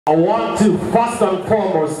I want to first and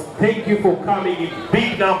foremost thank you for coming in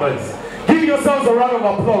big numbers. Give yourselves a round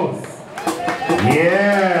of applause.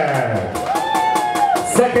 Yeah.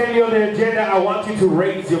 Secondly on the agenda, I want you to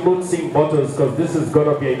raise your Mutzing bottles because this is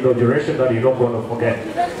going to be an inauguration that you're not going to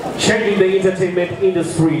forget. Changing the entertainment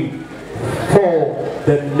industry for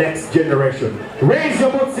the next generation. Raise your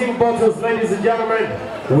Mutzing bottles, ladies and gentlemen.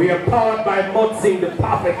 We are powered by Mutzing, the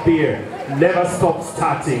perfect beer. Never stop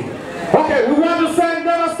starting. Okay, we want to say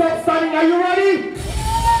never stop starting. Are you ready?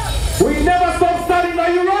 We never stop starting. Are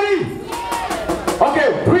you ready?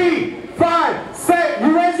 Okay, 3, 5, say,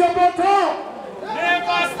 you raise your bottle.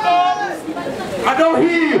 Never stop. I don't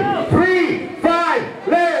hear you. 3, 5,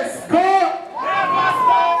 let's go. Never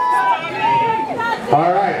stop starting.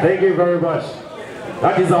 All right, thank you very much.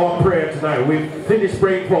 That is our prayer tonight. We've finished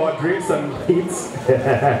praying for our drinks and eats.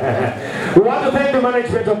 We want to thank the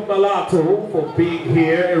management of Malato for being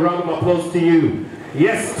here. A round of applause to you.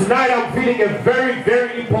 Yes, tonight I'm feeling a very,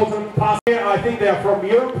 very important person. I think they are from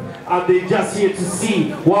Europe and they're just here to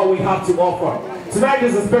see what we have to offer. Tonight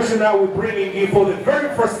is a special night we're bringing you for the very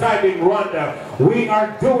first time in Rwanda. We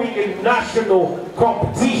are doing a national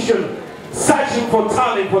competition, searching for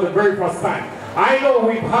talent for the very first time. I know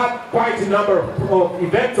we've had quite a number of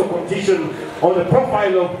events or competition on the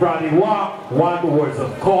profile of byari. One was,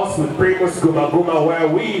 of course, with Primus Guma Guma, where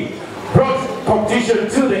we brought competition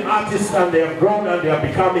to the artists and they have grown and they are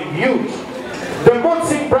becoming huge. The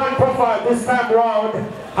Mutzing brand profile this time around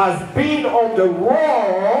has been on the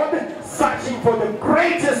road searching for the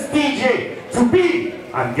greatest DJ to be.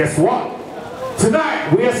 And guess what?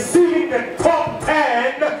 Tonight we are seeing the top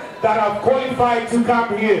 10 that have qualified to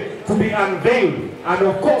come here to be unveiled. And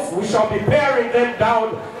of course we shall be paring them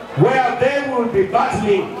down where they will be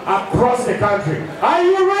battling across the country. Are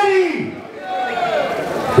you ready?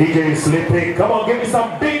 DJ is sleeping. Come on, give me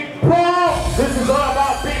some big props. This is all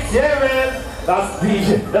about beats. Yeah, man. That's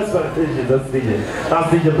DJ. That's what DJ. That's DJ. That's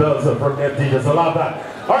DJ Bells from them DJs. I love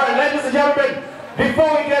that. All right, ladies and gentlemen. Before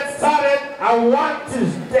we get started, I want to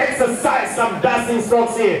exercise some dancing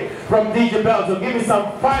strokes here from DJ Bell. So give me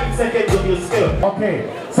some 5 seconds of your skill.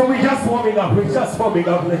 Okay, so we're just warming up. We're just warming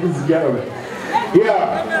up, ladies and gentlemen.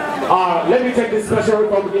 Yeah, let me take this special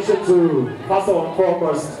recognition to first and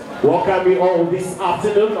foremost welcome you all this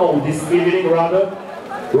afternoon, or this evening rather.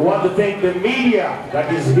 We want to thank the media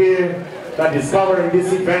that is here, that is covering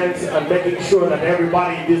this event and making sure that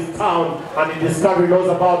everybody in this town and in this country knows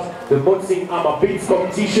about the MutzingAmaBeatz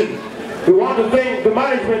competition. We want to thank the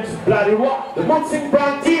management, byari, the Mutzing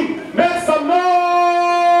brand team. Make some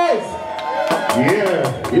noise!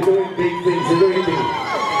 Yeah, you're doing big things, you're doing things.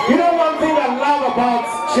 You know one thing I love about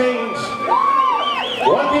change,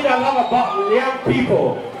 one thing I love about young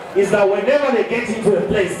people is that whenever they get into a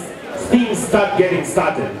place, things start getting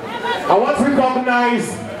started. I want to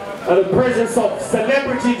recognize the presence of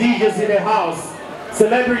celebrity DJs in the house.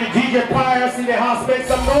 Celebrity DJ Pius in the house. Make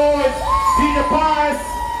some noise. DJ Pius.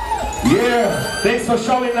 Yeah. Thanks for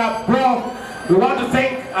showing up, bro. We want to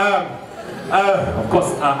thank, of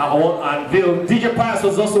course, I won't unveil. DJ Pius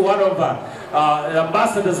was also one of the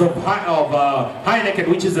ambassadors of Heineken,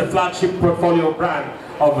 which is a flagship portfolio brand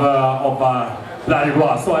of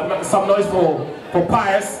byari. So some noise for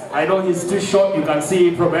Pius. I know he's too short. You can see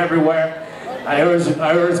him from everywhere. I always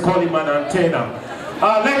call him an antenna.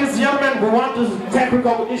 Ladies and gentlemen, we want to take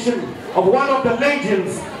recognition of one of the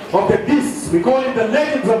legends of the discs. We call him the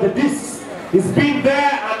legends of the discs. He's been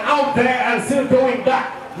there and out there and still doing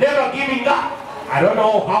that, never giving up. I don't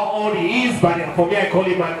know how old he is, but for me I call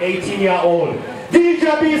him an 18-year-old.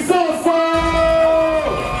 DJ Bigeze!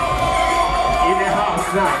 In the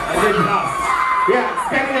house now, in the house. Yeah, it's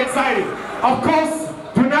getting exciting. Of course,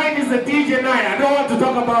 tonight is the DJ night. I don't want to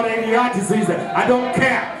talk about any artist reason. I don't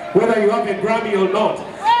care whether you have a Grammy or not.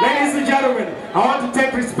 Ladies and gentlemen, I want to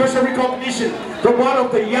take this special recognition from one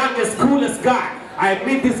of the youngest, coolest guy. I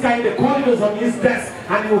meet this guy in the corridors on his desk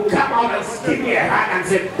and he will come out and give me a hand and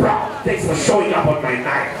say, bro, thanks for showing up on my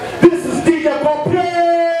night. This is DJ Complete!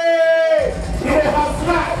 In the house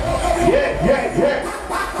now. Yeah.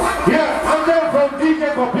 Yeah, and then from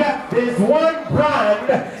DJ Complete, there's one brand.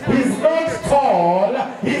 He's not tall,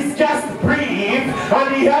 he's just brief,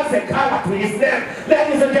 and he has a color to his name.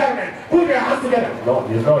 Ladies and gentlemen, put your hands together. No,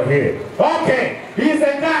 he's not here. Okay, he's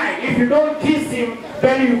a guy. If you don't kiss him,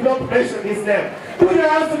 then you've not mentioned his name. Put your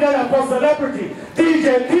hands together for celebrity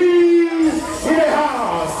DJ D in the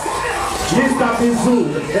house. Mr. Bizu.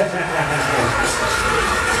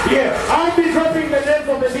 Yeah, I'll be dropping the names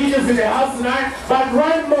of the DJs in the house tonight, but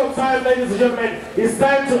one more time, ladies and gentlemen, it's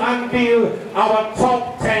time to unveil our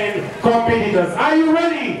top 10 competitors. Are you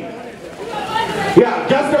ready? Yeah,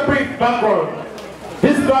 just a brief background.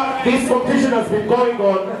 This This competition has been going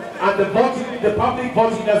on, and the public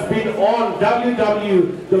voting has been on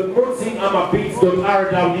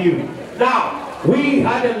www.MutzingAmaBeatz.rw. Now, we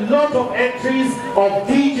had a lot of entries of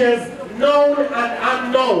DJs known and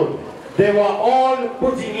unknown. They were all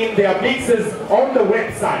putting in their mixes on the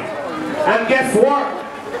website. And guess what?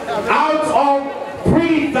 Out of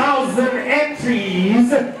 3,000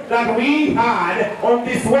 entries that we had on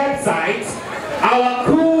this website, our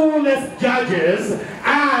coolest judges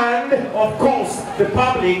and, of course, the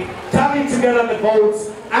public tallied together the votes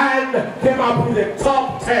and came up with the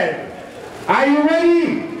top 10. Are you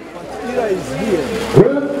ready?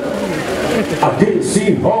 Well, I didn't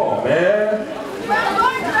see her, man.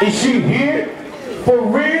 Is she here? For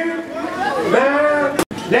real? Man?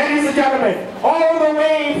 Ladies and gentlemen, all the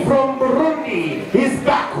way from Burundi, he's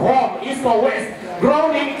back home, east or west,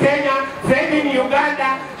 grown in Kenya, fed in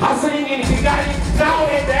Uganda, hustling in Kigali, now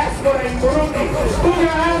in diaspora in Burundi. Put your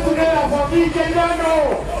hands together for DJ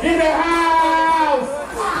Nano in the house!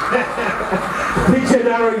 DJ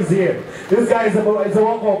Nano is here. This guy is a work of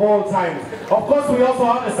all times. Of course, we also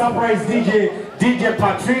have a surprise DJ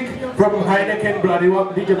Patrick from Heineken Bloody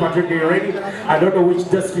Walk. DJ Patrick, are you ready? I don't know which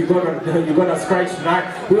desk you're gonna scratch tonight.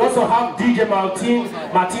 We also have DJ Martin.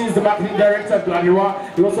 Martin is the marketing director at Bloody Walk.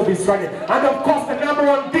 He also be striking. And of course, the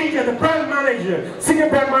 #1 DJ, the brand manager, senior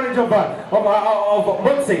brand manager of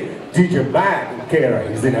Mutzing, DJ Man Kera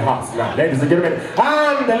is in the house now, ladies and gentlemen.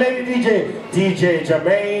 And the lady DJ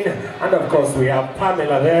Jermaine. And of course, we have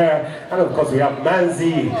Pamela there. And of course, we have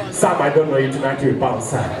Manzi. Sam, I don't know you tonight, you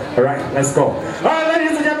bounce. All right, let's go. All right,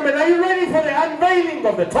 ladies and gentlemen, are you ready for the unveiling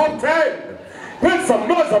of the top 10? Make some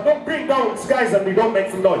noise, don't bring down guys and we don't make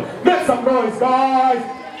some noise. Make some noise, guys.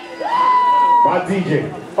 My DJ.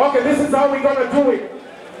 Okay, this is how we're gonna do it.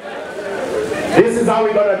 This is how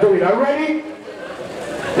we're gonna do it. Are you ready?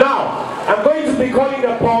 Now, I'm going to be calling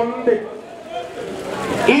upon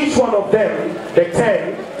each one of them, the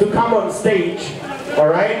 10, to come on stage, all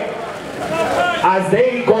right? As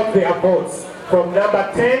they got their votes from number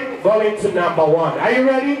 10 going to number 1. Are you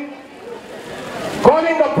ready?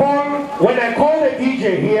 Calling upon, when I call the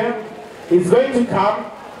DJ here, he's going to come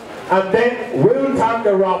and then we'll turn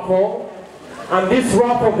the raffle, and this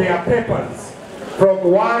raffle, they are papers from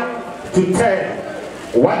 1 to 10.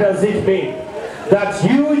 What does it mean? That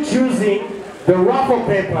you choosing the raffle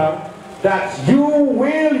paper, that you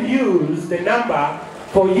will use the number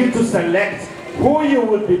for you to select who you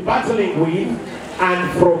will be battling with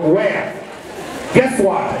and from where. Guess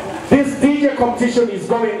what? This DJ competition is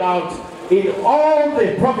going out in all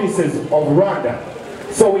the provinces of Rwanda.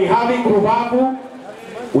 So we're having Rubavu,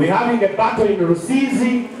 we're having a battle in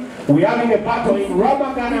Rusizi, we're having a battle in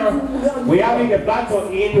Ramagana, we're having a battle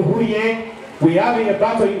in Ugiye, we're having a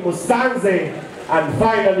battle in Musanze, and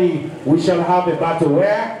finally we shall have a battle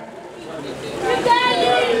where?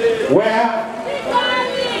 Where?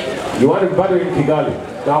 You want to battle in Kigali?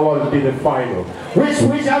 That will be the final.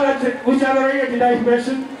 Which other area did I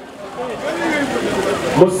mention?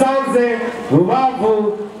 Musanze,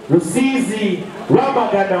 Rubavu, Rusizi,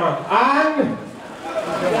 Ramagana, and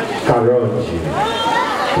Karonji.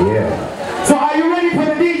 Yeah. So are you ready for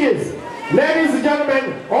the DJs? Ladies and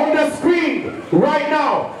gentlemen, on the screen right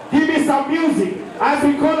now, give me some music as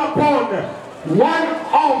we call upon one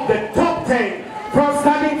of the top 10,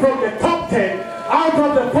 starting from the top 10, out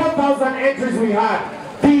of the 4,000 entries we had.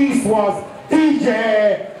 This was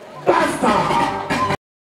DJ Basta.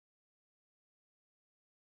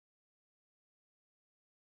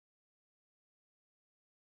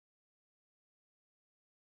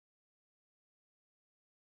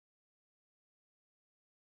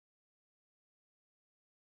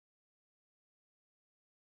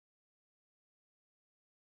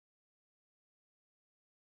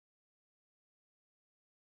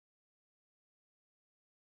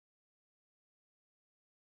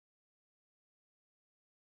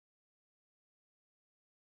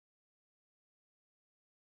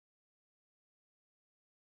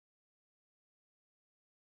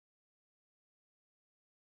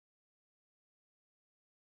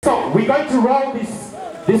 So we're going to roll this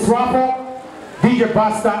raffle. DJ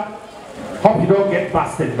Buster, hope you don't get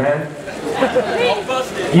busted, man.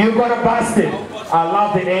 You're gonna bust it. I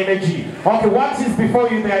love the energy. Okay, what is before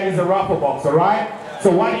you there is a raffle box, alright? So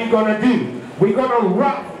what are you gonna do? We're gonna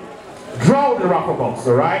draw the raffle box,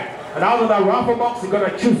 alright? And out of that raffle box, you're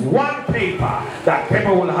gonna choose one paper. That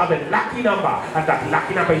paper will have a lucky number, and that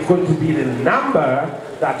lucky number is going to be the number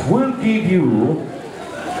that will give you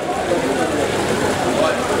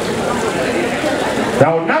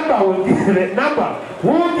the number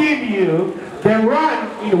will give you the run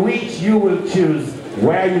in which you will choose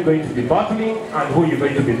where you're going to be battling and who you're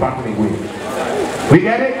going to be battling with. We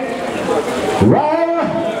get it? Roll.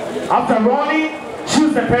 After rolling,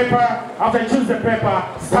 choose the paper. After you choose the paper,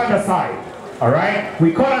 stand aside. Alright?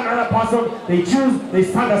 We call another person, they choose, they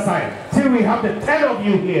stand aside. Till we have the 10 of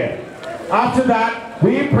you here. After that,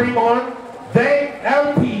 we bring on the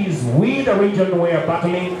LPs with the region where you're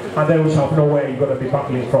battling, and then we shall know where you're going to be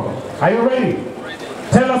battling from. Are you ready?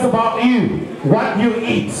 Tell us about you. What you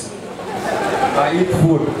eat. I eat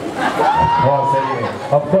food.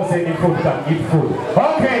 Of course any food can eat food.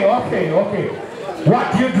 Okay.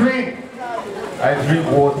 What do you drink? I drink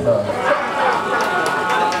water.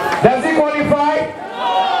 Does it qualify?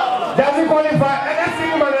 Does it qualify? And let's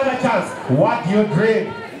give him another chance. What do you drink?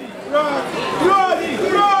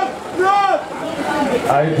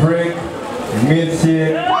 I drink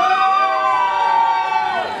milkshake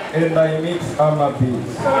and I mix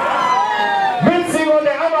MutzingAmaBeatz. Mixing on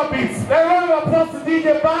the AmaBeatz. A round of applause to DJ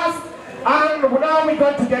Bass. And now we're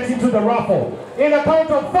going to get into the raffle. In a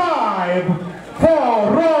count of 5, 4,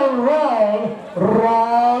 roll.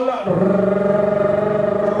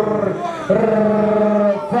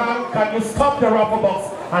 Frank, can you stop the raffle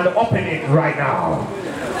box and open it right now?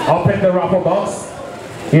 Open the raffle box.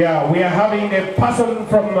 Yeah, we are having a person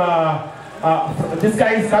from, this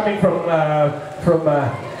guy is coming from I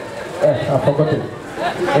forgot it.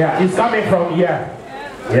 Yeah, he's coming from, yeah.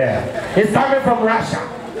 He's coming from Russia.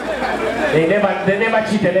 They never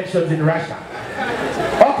cheat elections in Russia.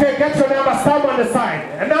 Okay, get your number, stamp on the side.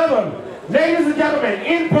 Another one. Ladies and gentlemen,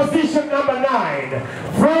 in position number 9,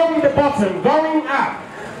 from the bottom, going up,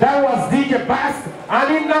 that was DJ Bass.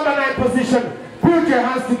 And in number 9 position, put your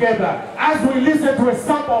hands together as we listen to a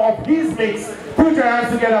sample of his mix. Put your hands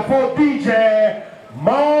together for DJ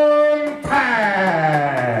Montage.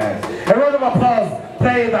 A round of applause,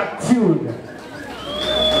 play that tune.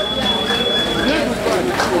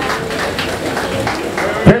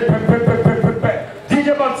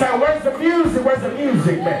 DJ Montage, where's the music? Where's the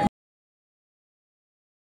music, man?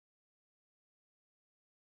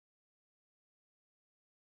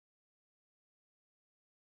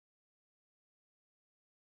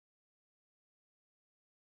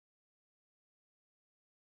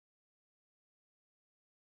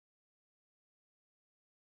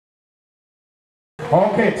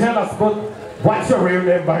 Okay, tell us, but what's your real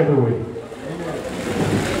name, by the way?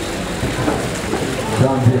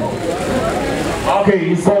 Okay,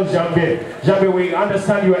 he's called Jambi. Jambi, we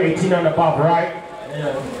understand you are 18 and above, right?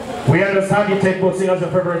 Yeah. We understand you take Mutzing as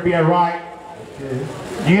your favorite beer, right? Okay.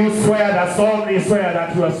 Do you swear that, solemnly swear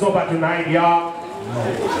that you are sober tonight, yeah?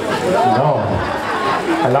 No.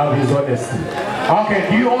 I love his honesty. Okay,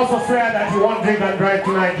 do you also swear that you won't drink and drive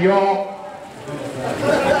tonight, yo?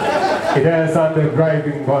 It is on the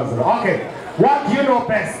driving buzzer. Okay, what do you know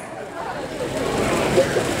best?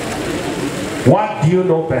 What do you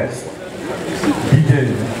know best?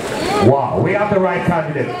 Bigeze. Wow, we have the right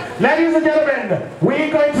candidate. Ladies and gentlemen, we're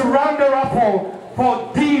going to round the raffle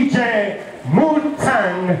for DJ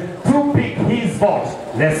Mootang to pick his vote.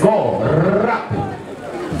 Let's go.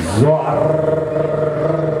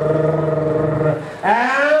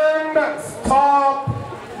 And stop,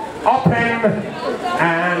 open,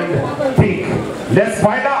 and pick. Let's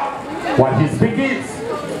find out what his pick is.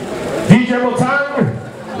 DJ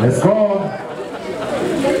Mootang, let's go.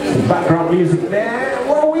 Some background music there.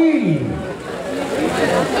 What are we?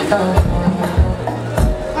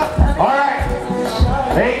 Alright.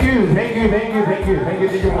 Thank you,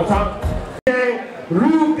 DJ Mootang.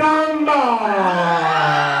 Rwanda.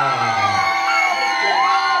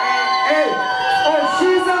 Hey, oh,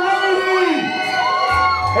 she's a lady.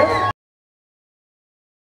 Hey.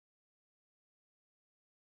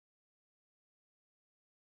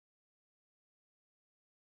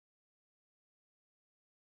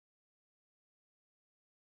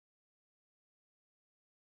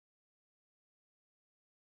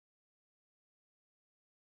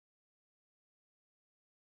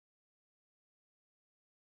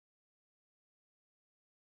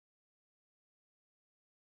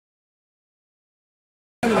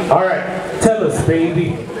 All right, tell us,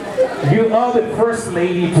 baby. You are the first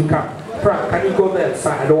lady to come. Frank, can you go that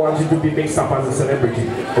side? I don't want you to be mixed up as a celebrity.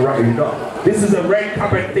 All right, you know. This is a red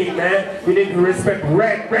carpet thing, man. You need to respect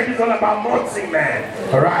red. Red is all about Mutzing,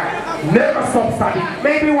 man. All right? Never stop starting.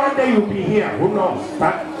 Maybe one day you'll be here. Who knows?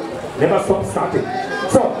 But never stop starting.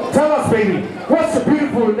 So, tell us, baby, what's the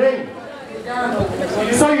beautiful name?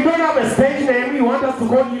 So you don't have a stage name. You want us to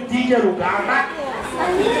call you DJ Rwanda?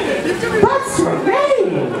 That's your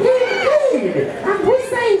name! Indeed! And we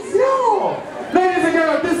say so! Ladies and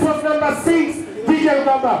gentlemen, this was number 6, DJ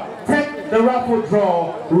Rwanda. the raffle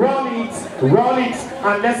draw. Roll it,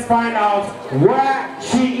 and let's find out where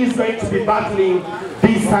she is going to be battling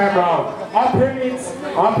this time around. Open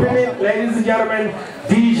it, ladies and gentlemen.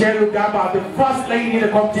 DJ Rugaba, the first lady in the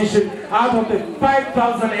competition, out of the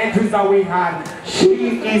 5,000 entries that we had,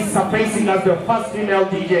 she is surfacing as the first female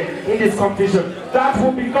DJ in this competition. That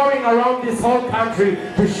will be going around this whole country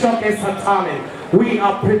to showcase her talent. We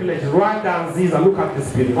are privileged. Rwanda and Ziza, look at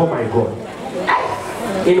this beauty. Oh my God.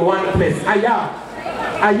 In one place. Aya.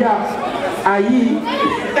 Ayi.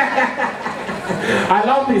 I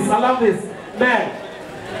love this. Man.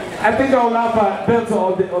 I think I'll have Belto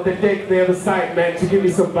on the deck the other side, man, to give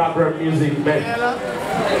me some background music, man.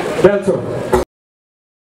 Belto.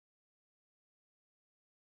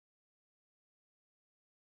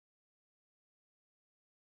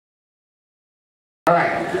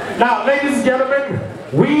 Alright, now ladies and gentlemen,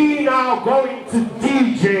 we now going to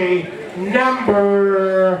DJ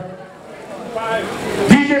number 5.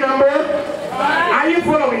 DJ number 5. Are you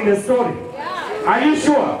following the story? Yeah. Are you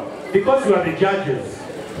sure? Because you are the judges.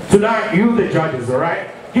 Tonight, you the judges, alright?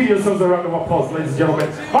 Give yourselves a round of applause, ladies and gentlemen.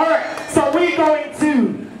 Alright, so we're going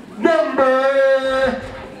to number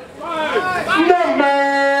 5.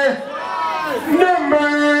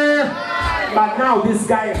 But now this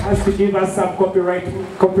guy has to give us some copyright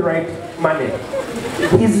money.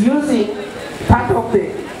 He's using part of the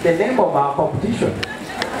name of our competition.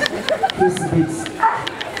 His beats.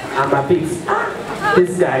 AmaBeatz.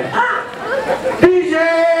 This guy. DJ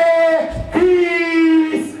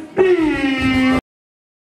Keys Beats.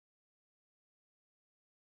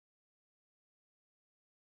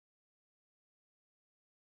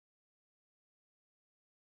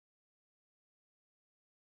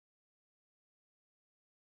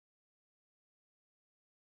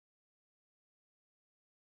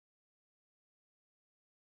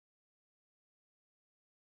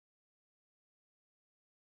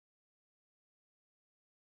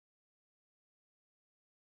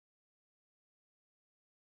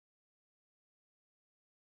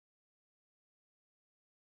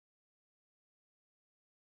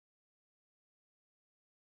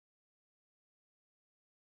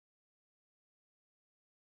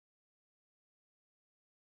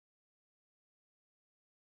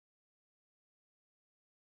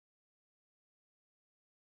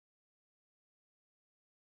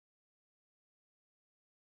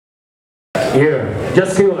 Here,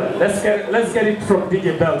 just kill that. Let's get it from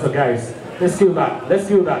DJ Belto, guys. Let's kill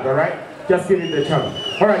that, all right? Just give it the chance.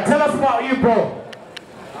 All right, tell us about you, bro.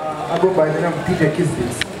 I go by the name of DJ Keys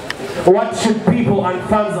Beats. What should people and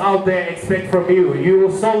fans out there expect from you? You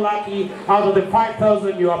were so lucky. Out of the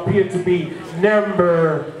 5,000, you appear to be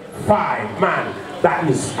number 5. Man, that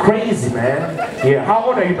is crazy, man. Yeah, how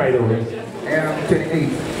old are you, by the way? I'm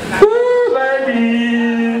 28. Ooh,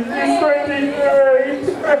 baby, it's 28.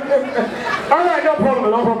 All right, no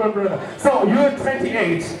problem, brother. So you're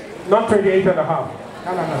 28, not 28 and a half.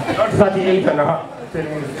 No. Not 38 and a half.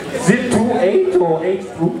 28. Is it 2-8 or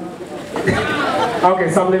 8-2? Okay,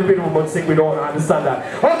 so I'm a little bit of a sick, we don't understand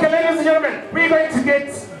that. Okay, ladies and gentlemen, we're going to get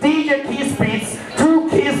DJ Keys Beats to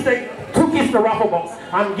kiss the raffle box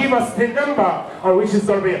and give us the number on which is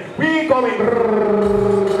going to be. We're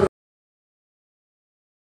going.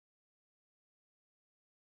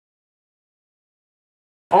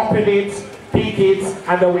 Open it, pick it,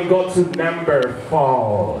 and then we go to number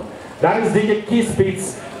 4. That is DJ Keys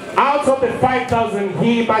Beats. Out of the 5,000,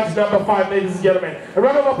 he matched number 5, ladies and gentlemen. A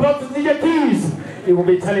round of applause to DJ Keys. He will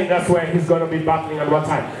be telling us where he's going to be battling at what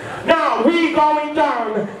time. Now, we're going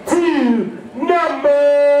down to number...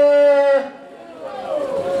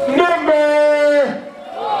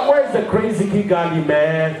 Where's the crazy Kigali,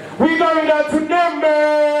 man? We're going down to number...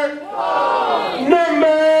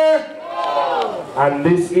 And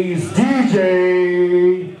this is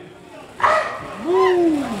DJ...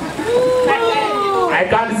 I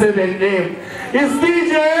can't say the name. It's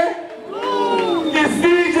DJ.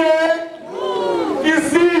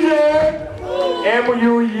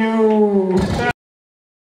 MUU.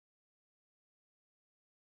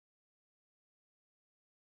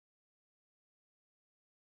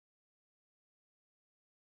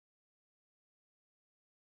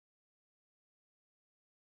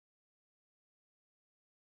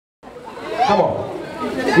 Come on.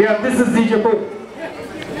 Yeah, this is DJ Boo.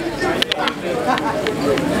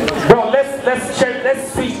 Bro,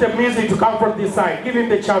 let's switch the music to come from this side. Give him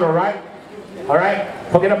the channel, right? Alright?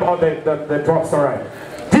 Forget about the drops, alright?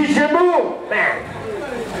 DJ Boo! Man!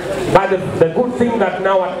 But the good thing that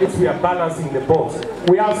now at least we are balancing the boat.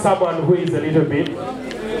 We have someone who is a little bit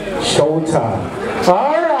shorter.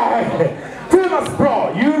 Alright! Tell us,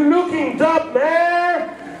 bro, you looking dope,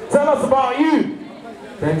 man! Tell us about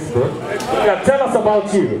Thanks, bro. Yeah, tell us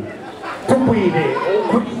about you. Tupwide,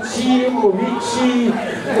 Okuichi, Movichi,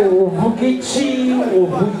 Uvugichi,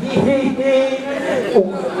 Uvugihehe,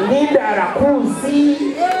 Ninde Arakuzi.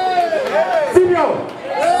 Sirio!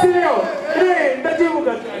 Hey,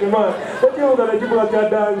 ndajibuka man. Ndajibuka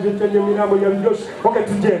cyadanje cyenye miramo ya byose. Okay,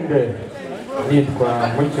 tugende. Nitwa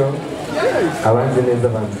Mucyo. Abanze neza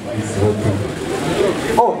banze kwisibote.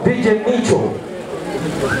 Oh, DJ Nicho.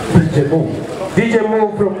 DJ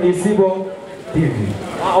Mo from Isibo TV.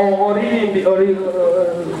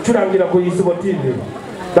 Curangira ku Isibo TV.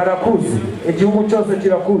 Barakuzi. Igihugu cyose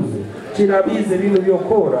kirakuzi. Kirabize ibintu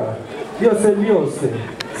byokora. Byose.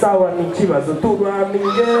 Sawa ni kibazo.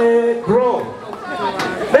 Turaminge draw.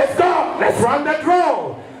 Let's go. Let's run the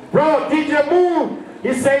draw. Bro, DJ Mo.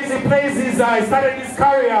 He says he plays he started his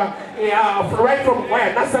career right from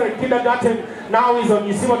where? Nazareth kindergarten. Now he's on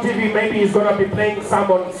Isibo TV. Maybe he's gonna be playing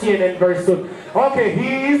some on CNN very soon. Okay,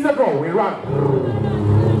 here's the goal. We run.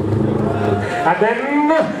 And then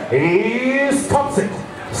he stops it.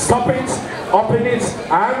 Stop it, open it,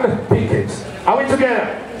 and pick it. Are we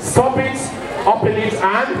together? Stop it, open it,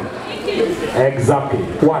 and exactly.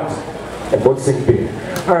 What? A boxing beer.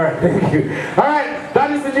 Alright, thank you. Alright,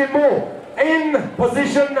 that is the Jimbo. In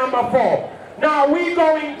position number 4. Now we're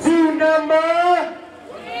going to number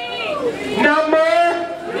 3.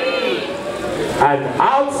 And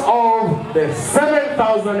out of the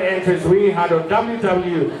 7,000 entries we had on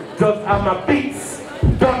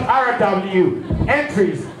www.amabeatz.rw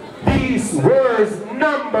entries, these was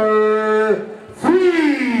number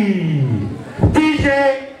 3.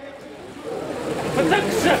 DJ.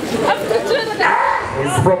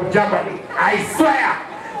 He's from Germany. I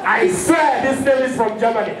swear this name is from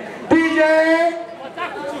Germany. DJ!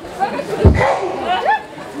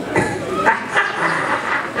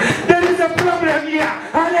 There is a problem here.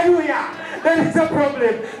 Hallelujah. There is a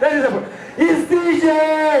problem. It's DJ.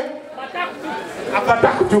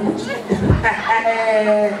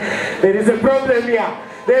 There is a problem here.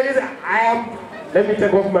 Let me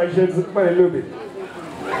take off my shades for a little bit.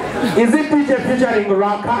 Is it DJ featuring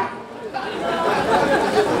Raka?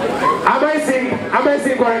 Am I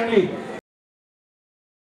saying correctly?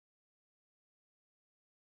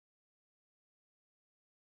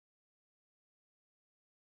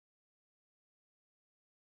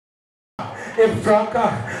 If Raka,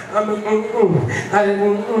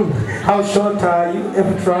 how short are you?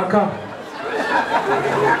 If Raka?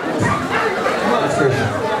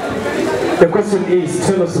 The question is,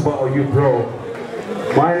 tell us about you, bro.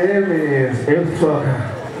 My name is Raka.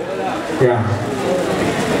 Yeah.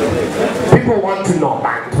 People want to know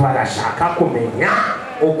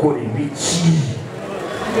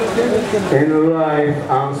In life,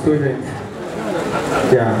 I'm a student.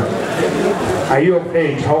 Yeah. Are you of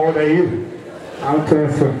age? How old are you? I'm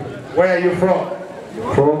 12. Where are you from?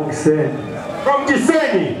 From Gisenyi. From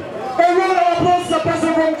Gisenyi. Hey, round of applause to the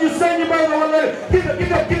person from Gisenyi, by the way. Give it.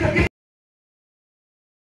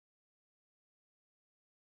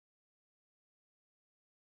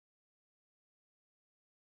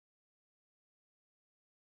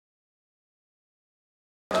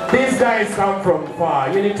 These guys come from far.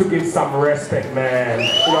 You need to give some respect, man.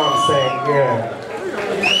 You know what I'm saying? Yeah.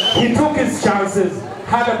 He took his chances,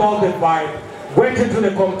 heard about the vibe, went into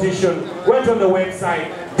the competition, went on the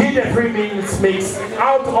website, did a 3 minutes mix.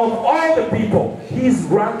 Out of all the people, he's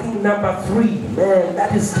ranking number 3. Man,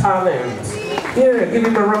 that is talent. Yeah, give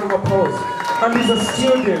him a round of applause. And he's a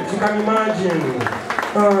student, you can imagine.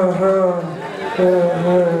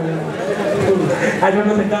 I don't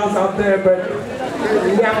know the girls out there, but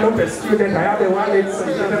yeah, I'm not a student, I have a wallet, so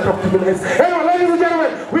you don't talk to me. Anyway, ladies and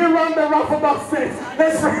gentlemen, we run the raffle box six.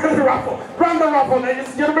 Let's run the raffle. Run the raffle, ladies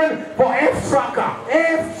and gentlemen, for F-Tracker.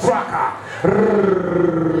 F-Tracker.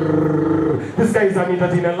 This guy is an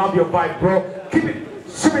entertainer. Love your vibe, bro. Keep it,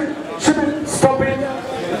 ship it, stop it,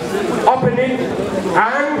 open it,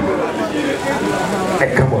 and...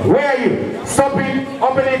 Hey, come on, where are you? Stop it,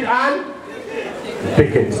 open it, and...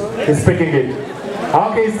 Pick it. He's picking it.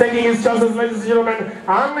 Okay, he's taking his chances, ladies and gentlemen,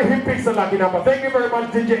 and he picks a lucky number. Thank you very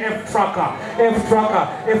much, DJ F-Tracker. F-Tracker.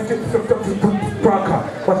 F-Tracker.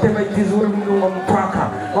 Whatever it is, we're going to tracker.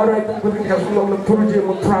 All right, we're going to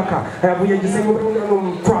tracker. We are just saying,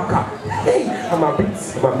 tracker. Hey,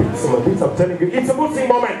 AmaBeatz. I'm telling you, it's a Mutzing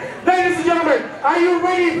moment. Ladies and gentlemen, are you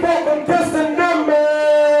ready for contestant number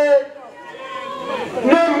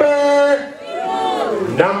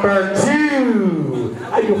 2?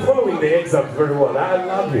 Are you following the exams very well? I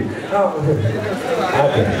love it. Oh.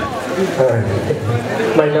 Okay.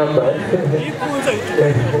 My number.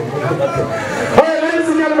 Alright, ladies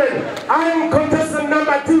and gentlemen, I am contestant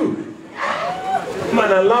number 2. Man,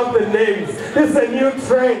 Man, I love the names. This is a new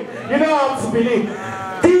trend. You know how to believe.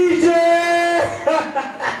 DJ!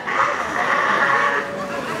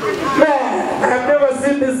 Man, I've never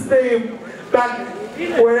seen this name. But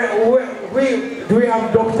do we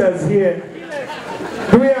have doctors here?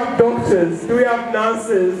 Do we have doctors? Do we have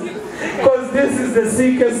nurses? Because this is the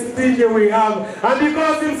sickest DJ we have. And he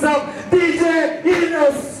calls himself DJ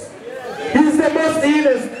Illness. He's the most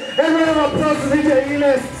illness. Everyone applause DJ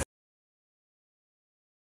Illness.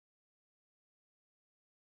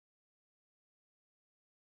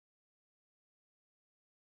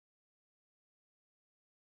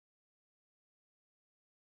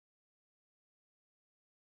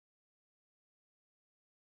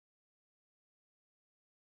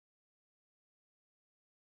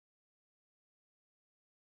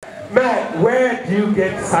 Man, where do you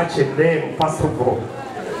get such a name, first of all?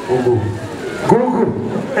 Gugu. Gugu.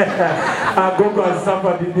 Gugu has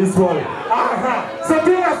suffered in this world. So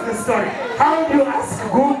tell us the story. How do you ask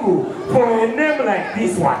Gugu for a name like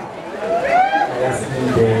this one? I asked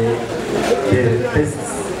him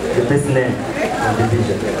the best name on the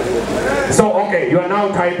vision. So, okay, you are now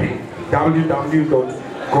typing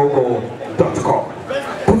www.gogo.com.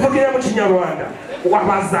 Kuvugira mu Kinyarwanda.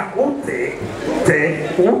 Wabaza ute,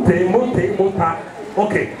 muta.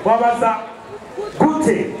 Okay, wabaza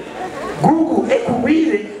gute. Gugu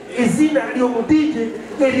ekubire izina ly'omudije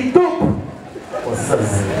eritopu.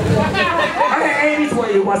 Wasaze. This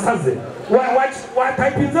way wasaze. What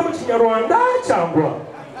typinze mu Kinyarwanda cyangwa?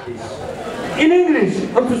 In English,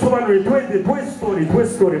 I'm just wondering,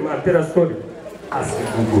 twist story, man, tell a story. Ask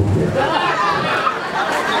Gugu.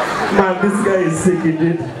 Man, this guy is sick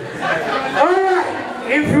indeed. Alright,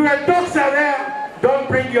 if you're a doctor there, don't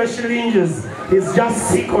bring your syringes. He's just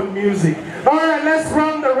sick on music. Alright, let's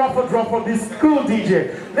run the ruffle drop on this cool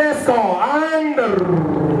DJ. Let's go. And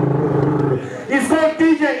he's called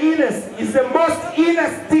DJ Ines. He's the most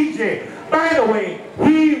illest DJ. By the way,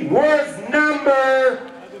 he was number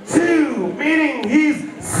 2, meaning he's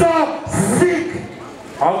so sick.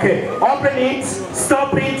 Okay, open it,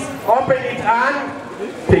 stop it, open it, and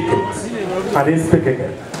pick it. And he's picking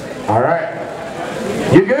it. Alright.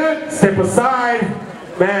 You good? Step aside.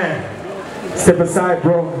 Man, step aside,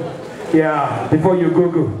 bro. Yeah, before you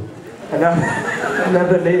Google.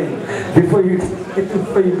 Another name. Before you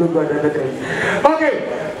Google another name.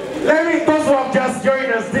 Okay. Those who have just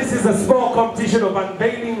joined us, this is a small competition of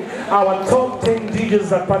unveiling our top 10 DJs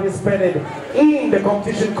that participated in the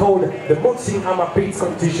competition called the MutzingAmaBeatz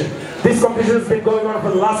competition. This competition has been going on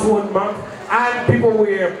for the last 1 month, and people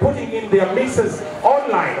were putting in their mixes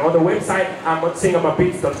online on the website at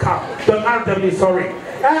MutzingAmaBeatz.com. Sorry.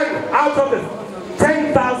 And out of the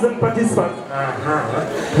 10,000 participants.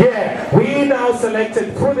 Yeah, we now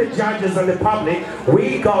selected through the judges and the public,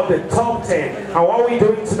 we got the top 10. And what we're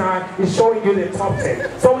doing tonight is showing you the top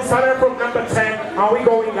 10. So we started from number 10, and we're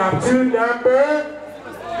going up to number...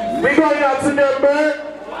 We're going up to number...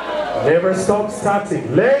 Never stop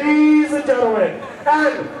starting. Ladies and gentlemen,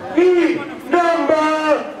 and in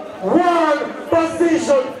number 1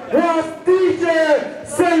 position was DJ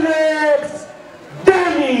Select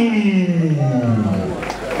Danny.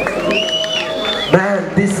 Man,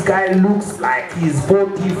 this guy looks like he's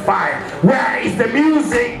 45. Where is the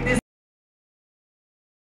music?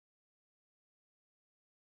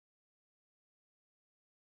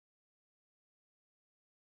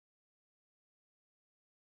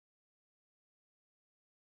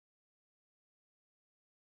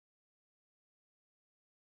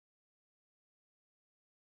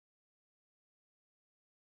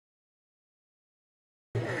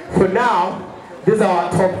 For now, these are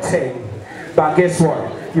our top 10. But guess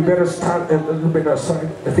what? You better stand a little bit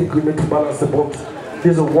aside. I think we need to balance the box.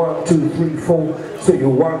 These are 1, 2, 3, 4. So you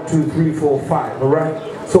 1, 2, 3, 4, 5. Alright?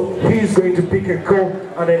 So he's going to pick a go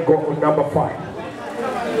and then go on number 5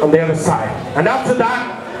 on the other side. And after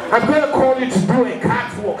that, I'm going to call you to do a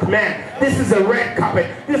catwalk, man. This is a red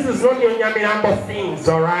carpet. This is not your yummy number things,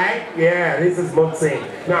 alright? Yeah, this is Mutzing.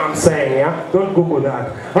 Now I'm saying, yeah? Don't Google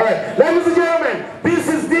that. Alright, ladies and gentlemen, this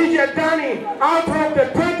is DJ Danny. Out of the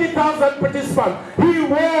 20,000 participants, he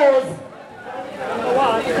was...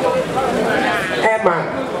 Hey man,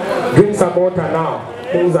 drink some water now.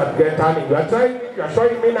 Things are getting you are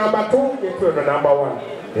showing me number 2, get to the number 1.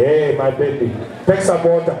 Hey, my baby, take some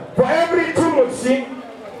water. For every 2 Mutzing,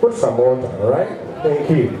 put some water, alright? Thank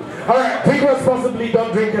you. Alright, drink responsibly,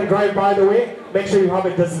 don't drink and drive, by the way. Make sure you have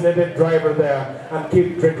a designated driver there and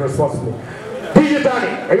keep drink responsibly. DJ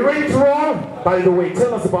Danny, are you ready to roll? By the way,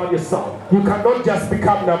 tell us about yourself. You cannot just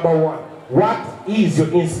become number 1. What is your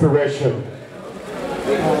inspiration?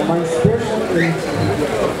 My inspiration is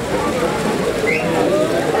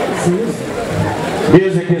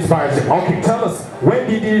Music inspires him. Okay, tell us, when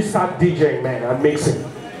did you start DJing, man, and mixing?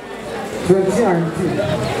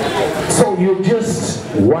 2019. So you just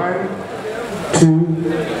 1,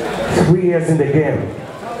 2, 3 years in the game.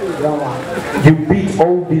 You beat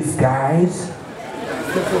all these guys?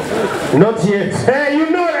 Not yet. Hey, you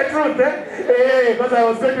know the truth, eh? Hey, because I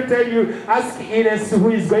was going to tell you, ask Ines who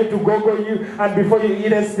is going to go you, and before you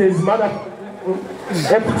Ines, there's mother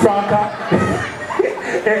F-tracker.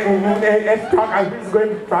 F-tracker who is going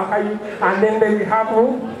to tracker you, and then we have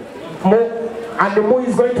who? Mo, and the Mo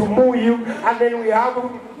is going to move you, and then we have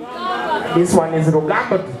this one is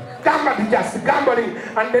Gambling, just gambling,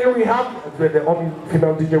 and then we have the only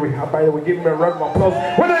female DJ we have. By the way, give me a round of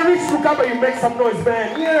applause. When I reach Lugamba, you make some noise,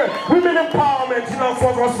 man. Yeah, women empowerment, you know,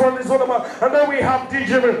 for us, what is all about. And then we have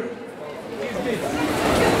DJ.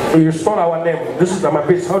 You stole our name. This is my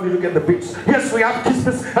beats. How did you get the beats? Yes, we have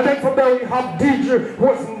Kisses, and then from there we have DJ.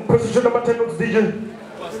 What's in position number 10? What's DJ?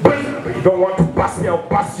 But you don't want to bust me, I'll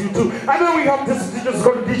bust you too. And then we have this DJ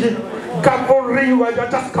called DJ Gambling, I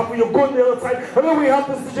just come, you go on the other side. And then we have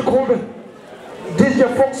this DJ called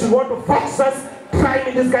DJ Fox. You want to fox us? Try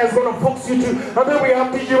me, this guy is gonna fox you too. And then we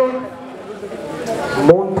have DJ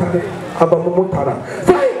Montara.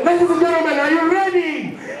 Fine, ladies and gentlemen, are you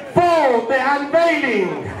ready for the unveiling?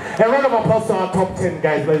 A round of applause to our top 10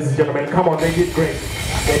 guys, ladies and gentlemen. Come on, they did great.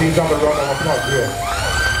 They deserve a round of applause here.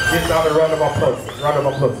 This is now a round of applause. Round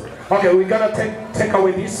of applause. Okay, we're gonna take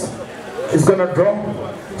away this. It's gonna drop.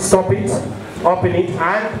 Stop it. Open it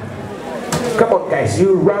and come on, guys.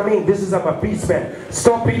 You ramming. This is a beast, man.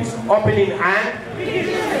 Stop it. Open it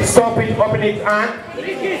and stop it. Open it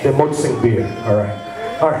and the Mutzing beer. All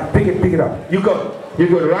right. All right. Pick it up. You good? You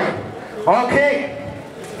good, right? Okay.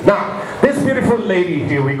 Now, this beautiful lady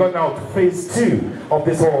here. We got now to phase 2 of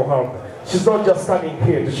this whole hump. She's not just standing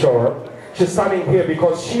here to show her. She's standing here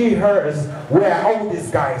because she hears where all these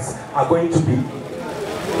guys are going to be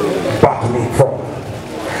battling from.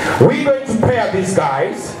 We're going to pair these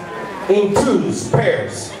guys in 2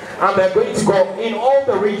 pairs, and they're going to go in all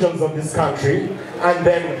the regions of this country and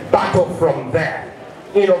then battle from there.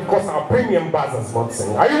 In, of course, our premium buzzers,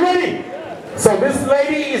 Mutzing. Are you ready? So this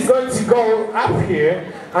lady is going to go up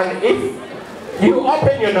here, and if you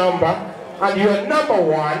open your number and you're number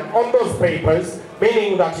 1 on those papers,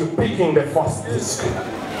 meaning that you're picking the first disc.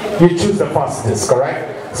 You choose the first disc,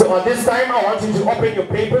 correct? So at this time, I want you to open your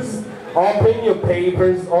papers. Open your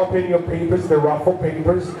papers, the raffle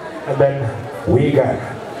papers, and then we got.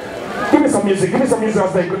 Give me some music as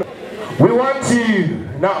they go. We want to,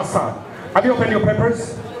 now son, have you opened your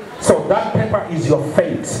papers? So that paper is your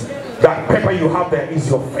fate. That paper you have there is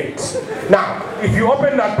your fate. Now, if you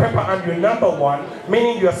open that paper and you're number 1,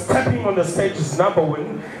 meaning you're stepping on the stage as number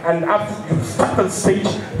 1, and after you step on the stage,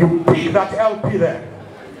 you pick that LP there.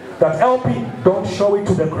 That LP, don't show it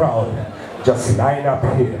to the crowd. Just line up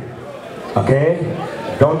here. Okay?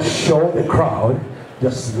 Don't show the crowd.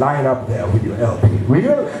 Just line up there with your LP.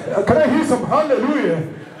 Can I hear some hallelujah?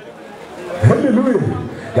 Hallelujah.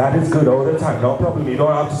 God is good all the time. No problem. You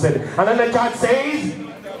don't have to say it. And then the child says,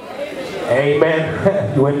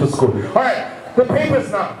 amen. You went to school. All right. The papers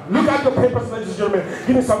now. Look at the papers, ladies and gentlemen.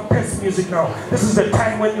 Give me some test music now. This is the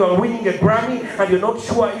time when you are winning a Grammy and you're not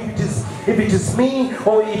sure if it is me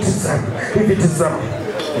or if it is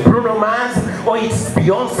Bruno Mars or it's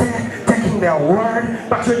Beyonce taking their word,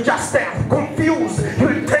 but you're just there, confused.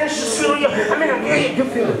 You're tense. You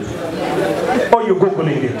feel it. Or you're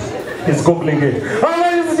googling it. He's googling it. All right,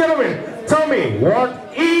 ladies and gentlemen, tell me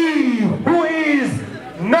who is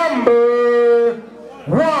number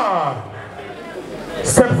 1?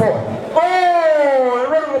 Step forward. Oh, a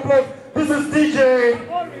round of applause. This is DJ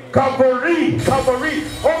Cavalry,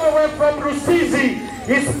 all the way from Rusizi.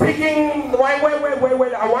 He's speaking.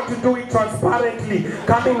 Wait. I want to do it transparently.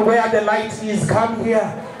 Come in where the light is. Come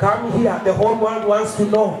here. The whole world wants to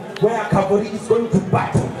know where Cavalry is going to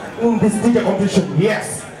battle in this DJ competition.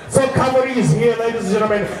 Yes. So Cavalry is here, ladies and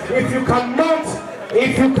gentlemen. If you cannot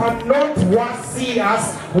see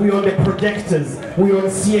us, we on the projectors, we on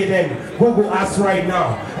CNN. Google us right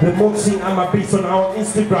now. The MutzingAmaBeatz on our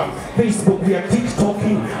Instagram, Facebook, we are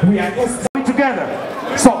TikToking, we are Instagram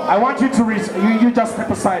together. So I want you to you just step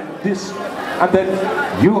aside this, and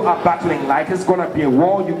then you are battling like it's gonna be a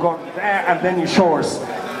war. You go there, and then you show us.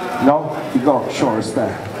 No, you go show us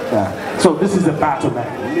there. Yeah. So this is a battle,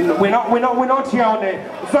 man. We're not here on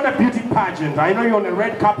it's not a beauty pageant. I know you're on the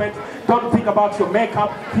red carpet. Don't think about your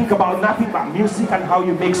makeup. Think about nothing but music and how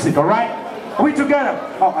you mix it, all right? Are we together?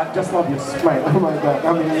 Oh, I just love your smile. Oh my God,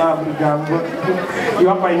 I'm in love with you. You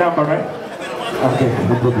have my number, right? Okay,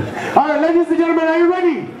 no problem. All right, ladies and gentlemen, are you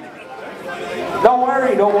ready? Don't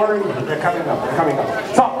worry, don't worry. They're coming up. They're coming up.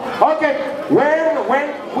 So, okay, when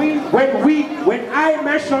I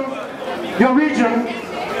mention your region,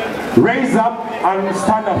 raise up and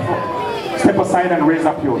stand up. Step aside and raise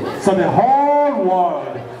up yours. So the whole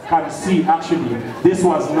world can see actually this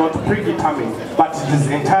was not predetermined, but it is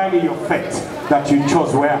entirely your fate that you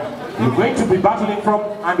chose where you're going to be battling from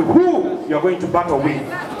and who you're going to battle with.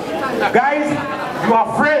 Guys, you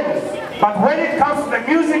are friends, but when it comes to the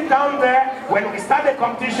music down there, when we start the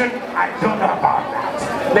competition, I don't know about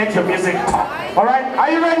that. Let your music talk. Alright, are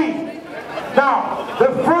you ready? Now,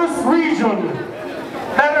 the first region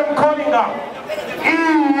that I'm calling up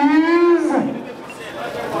is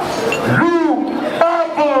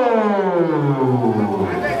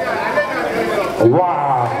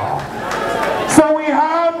Wow. So we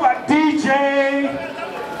have a DJ.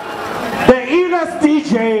 The illest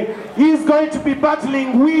DJ is going to be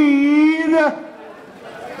battling with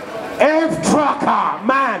F Tracker,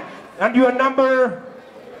 man. And you're number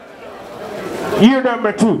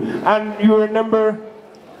 2. And you're number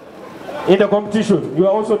in the competition. You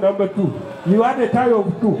are also number 2. You had a tie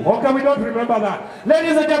of 2. Okay, we don't remember that.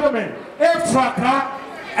 Ladies and gentlemen, F Tracker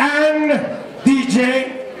and DJ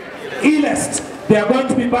Illest. They are going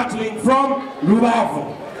to be battling from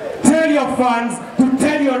Reba. Tell your fans, to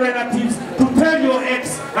tell your relatives, to tell your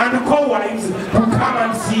ex and co-wives to come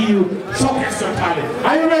and see you, showcase your talent.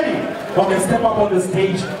 Are you ready? Okay, step up on the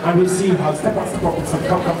stage and we'll see how. Step up. Come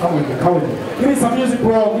with me, come with me. Give me some music,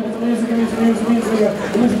 bro. Give me some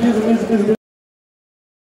music.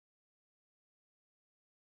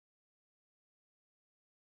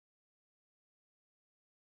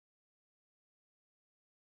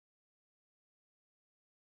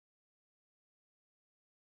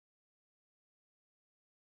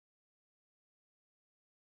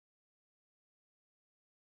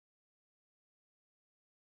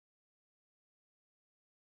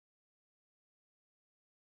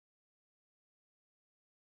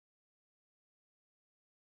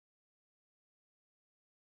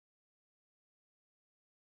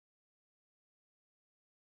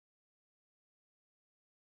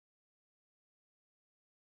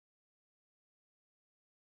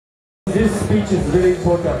 This speech is really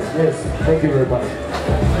important. Yes, thank you very much.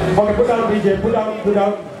 Okay, put down DJ, put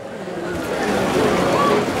down.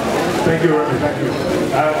 Thank you very much, thank you.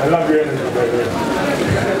 I love your energy, by the way.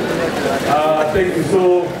 Thank you. So,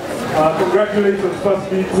 congratulations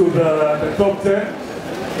firstly to the top 10.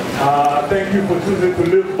 Thank you for choosing to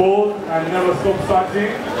live bold and never stop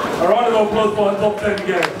searching. A round of applause for our top 10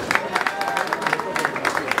 guys.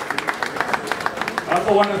 I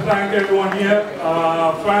also want to thank everyone here,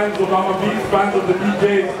 fans of AmaBeatz, fans of the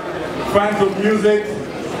DJs, fans of music.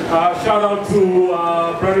 Shout out to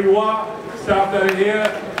Reba, staff that are here.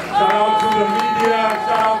 Shout out to the media,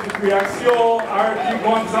 shout out to Kwegukana, aharyoshye,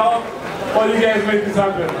 Gonzalo. All you guys make this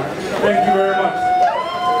happen. Thank you very much.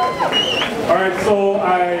 Alright, so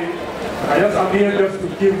I'm here just to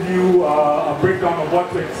give you a breakdown of what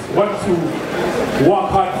to work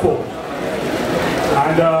hard for.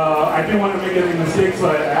 And I didn't want to make any mistakes, so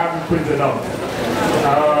I haven't printed out.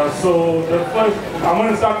 So the first, I'm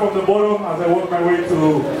going to start from the bottom as I work my way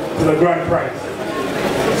to the grand prize.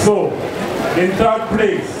 So, in third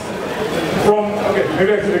place, okay,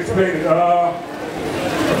 maybe I should explain it.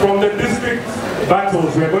 From the district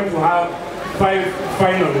battles, we're going to have 5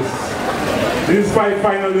 finalists. These 5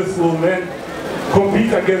 finalists will then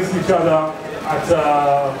compete against each other at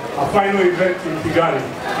a final event in Bigeze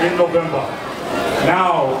in November.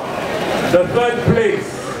 Now, the third place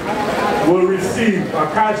will receive a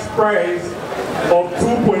cash prize of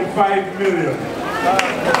 2.5 million.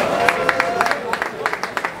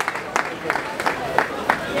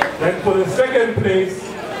 Then for the second place,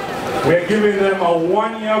 we're giving them a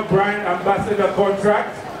 1-year brand ambassador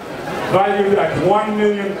contract valued at 1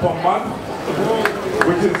 million per month,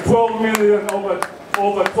 which is 12 million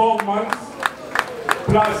over 12 months,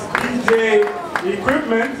 plus DJ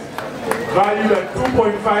equipment valued at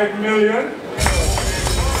 2.5 million.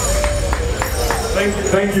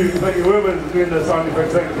 Thank you, whoever is doing the sound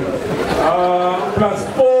effects, thank you. Plus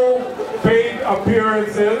 4 paid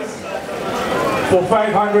appearances for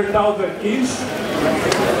 500,000 each.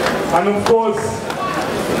 And of course,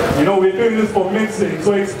 you know, we're doing this for mixing,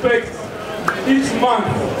 so expect each month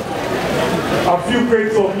a few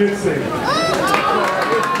crates of mixing.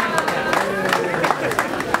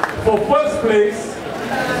 For first place,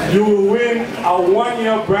 you will win a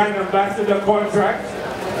 1-year brand ambassador contract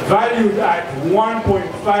valued at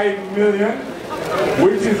 1.5 million,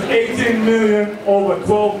 which is 18 million over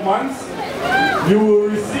 12 months. You will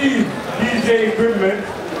receive DJ equipment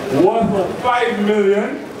worth of 5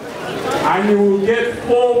 million, and you will get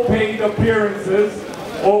 4 paid appearances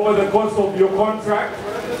over the course of your contract,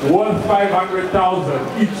 worth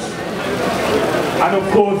 500,000 each. And of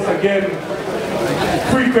course, again,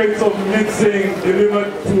 free crates of mixing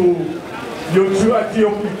delivered to your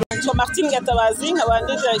Martin Gatabazi,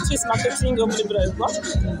 nkabandi directrice marketing yo muri Reba.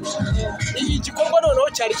 Iki gikorwa noneho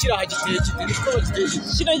cyari kirahagiteye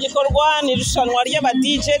kino gikorwa ni irushanwa ry'aba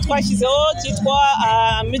DJ twashyizeho cyitwa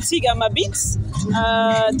MutzingAmaBeatz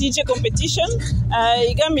DJ competition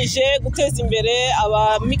igamije guteza imbere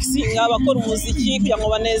aba mixing abakora umuziki kugira ngo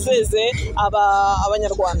banezeze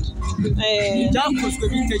abanyarwanda. Byakozwe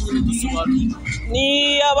bite nyine dusobanura?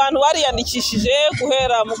 Ni abantu bariyandikishije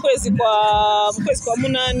guhera mu kwezi kwa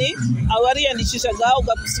munani abariyandikishaga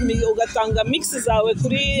ugatanga mix zawe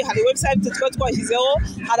kuri hari website twashyizeho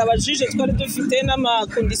hari abajije twari dufite n'ama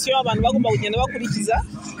condition abantu bagomba kugenda bakurikiza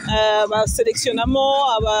baseleksionamo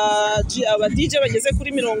aba DJ bageze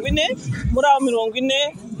kuri 40 muri abo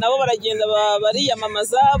 40 nabo baragenda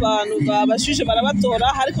bariyamamaza abantu babashije barabatora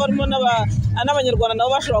ariko harimo n'abanyarwanda nabo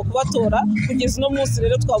bashobora kubatora kugeza no munsi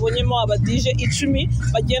rero twabonyemo aba DJ 10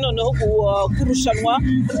 bagiye noneho kurushanwa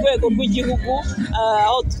ku rwego rw'igihugu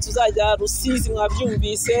aho tuzajya Rusizi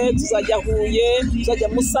mwabyumvise tuzajya Huye tuzajya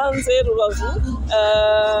Musanze Rubavu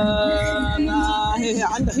na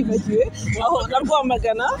handa hibagiwe aho na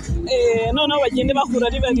Rwamagana noneho bagende bakura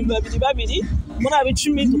ari babiri muri aba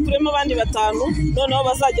 10 dukuremo abandi 5 noneho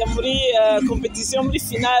bazajya muri competition muri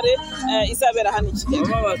finale izabera hano i Kigali.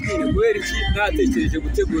 Bababwire kubera iki natekereje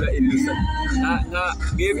gutegura iri rushanwa na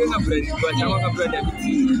mwebwe nka brand cyangwa nka brand ya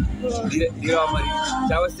Reba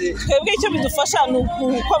cyangwa se twebwe icyo bidufasha ni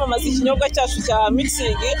ukwamamaza ikinyobwa cyacu cya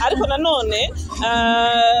mixing ariko nanone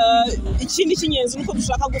ikindi cy'ingenzi nuko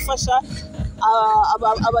dushaka gufasha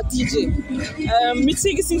aba DJ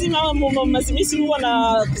mixing sinzi mu mazimisi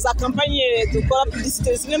mubona za campagne dukora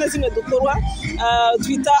publicité zimwe na zimwe dukorwa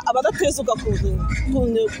twita abadatezuka ku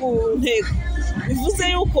ntego bivuze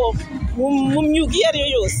yuko mu myuga iyo ariyo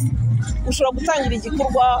yose ushobora gutangira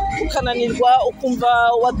igikorwa ukananirwa ukumva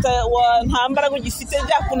nta mbaraga ugifite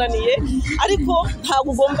byakunaniye ariko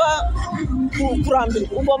ntabwo ugomba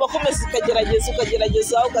kurambirwa ugomba komeza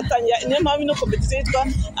ukagerageza ugatangira niyo mpamvu ino competition yitwa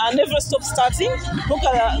never stop starting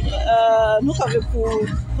ntukave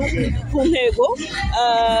ku ntego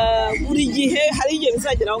buri gihe hari igihe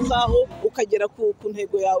bizagera aho ngaho ukagera ku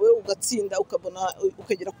ntego yawe ugatsinda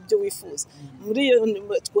ukagera ku byo wifuza muri iyo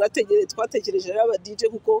twatekereje aba DJ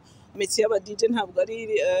kuko metiye aba DJ ntabwo ari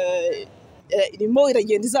irimo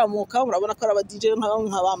iragenda izamuka murabona ko ari aba DJ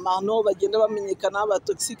nka Mano bagenda bamenyekana ba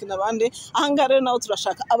Toxic nabande ahanga rero naho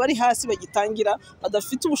turashaka abari hasi bagitangira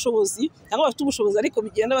badafite ubushobozi cyangwa bafite ubushobozi ariko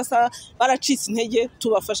bigenda basa baracitse intege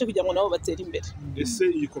tubafashe kugira ngo nabo batere imbere. Ese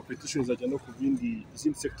iyi competition izajya no ku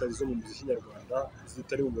izindi sectors zo mu muziki nyarwanda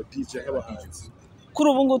zitari mu DJ nk'abahanzi? Kuri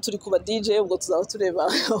ubu ngubu turi kuba DJ ubwo tuzaba tureba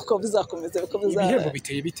uko bizakomeza ibihembo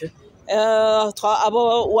biteye bite?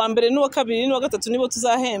 abo wa mbere n'uwa kabiri n'uwa gatatu nibo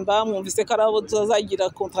tuzahemba mwumvise ko arabo tuzagira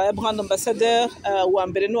contrat ya brand ambassadeur wa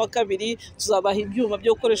mbere n'uwa kabiri tuzabaha ibyuma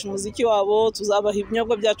byo gukoresha umuziki wabo tuzabaha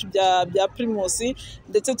ibinyobwa byacu bya Primus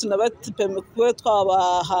ndetse tunabatipeme kuba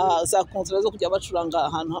twabaha za contrat zo kujya bacuranga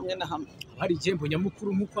ahantu hamwe na hamwe. Hari igihembo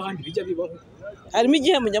nyamukuru nk'uko ahandi bijya bibaho? Harimo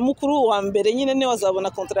igihembo nyamukuru wa mbere nyine ne wazabona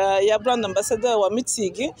contrat ya brand ambassadeur wa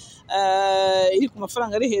Mutzing iri ku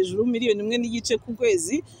mafaranga ari hejuru miliyoni 1.5 ku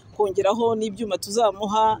kwezi kongeraho n'ibyuma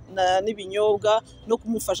tuzamuha n'ibinyobwa no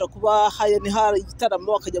kumufasha kuba hari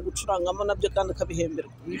igitaramo akajya gucurangamo nabyo kandi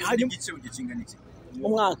akabihemberwa. Hari igiciro gikingana iki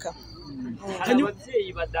umwaka? Hari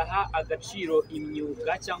ababyeyi badaha agaciro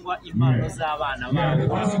imyuga cyangwa impano z'abana babo,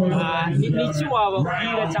 ni iki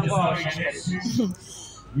wababwira cyangwa wabashishikariza?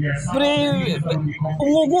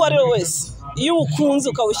 Umwuga uwo ari we wese iyo ukunze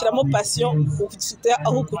ukawushyiramo passion ufite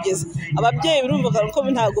aho kugeza. Ababyeyi birumva ko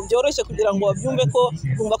ntabwo byoroshye kugira ngo babyumve ko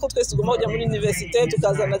bumva ko twese tugomba kujya muri universite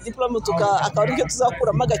tukazana diplome akaba aricyo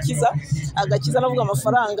tuzakuramo agakiza navuga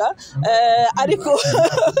amafaranga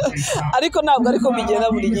ariko ntabwo ariko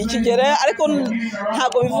bigenda buri gihe kigere ariko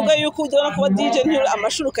ntabwo bivuga yuko ujya no kuba DJ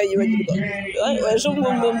amashuri ukayibagirwa. Ejo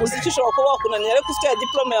mu muziki ushobora kuba wakunaniye ariko ufite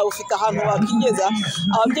diplome yawe ufite ahantu wakigeza.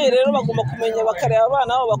 Ababyeyi rero bagomba kumenya bakareba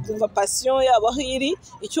abana babo bakumva passion yabo aho iri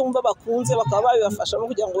icyumva bakunze bakaba babibafashamo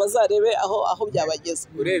kugira ngo bazarebe aho byabageza.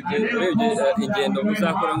 Urebye ingendo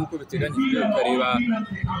muzakora nk'uko biteganyijwe ukareba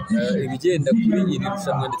ibigenda kuri iri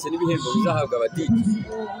rushanwa ndetse n'ibihembo bizahabwa abadiji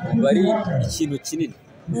bari ikintu kinini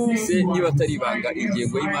se niba atari ibanga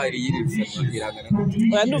ingengo y'imari y'iri rushanwa irangana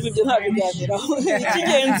oya ndumva ibyo ntabiganiraho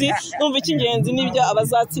icy'ingenzi n'ibyo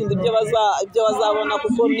abazatsinda ibyo bazabona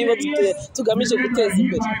kuko nibo tugamije guteza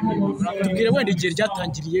imbere. Tubwire wenda igihe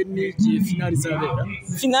ryatangiriye n'igihe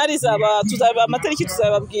finali izabera. Tuzaba amatariki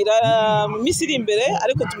tuzababwira mu minsi iri imbere,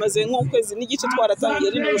 ariko tumaze nk'ukwezi n'igice twaratangiye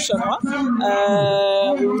rino rushanwa,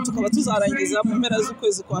 tukaba tuzarangiza mu mpera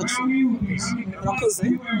z'ukwezi kwa 10. Murakoze.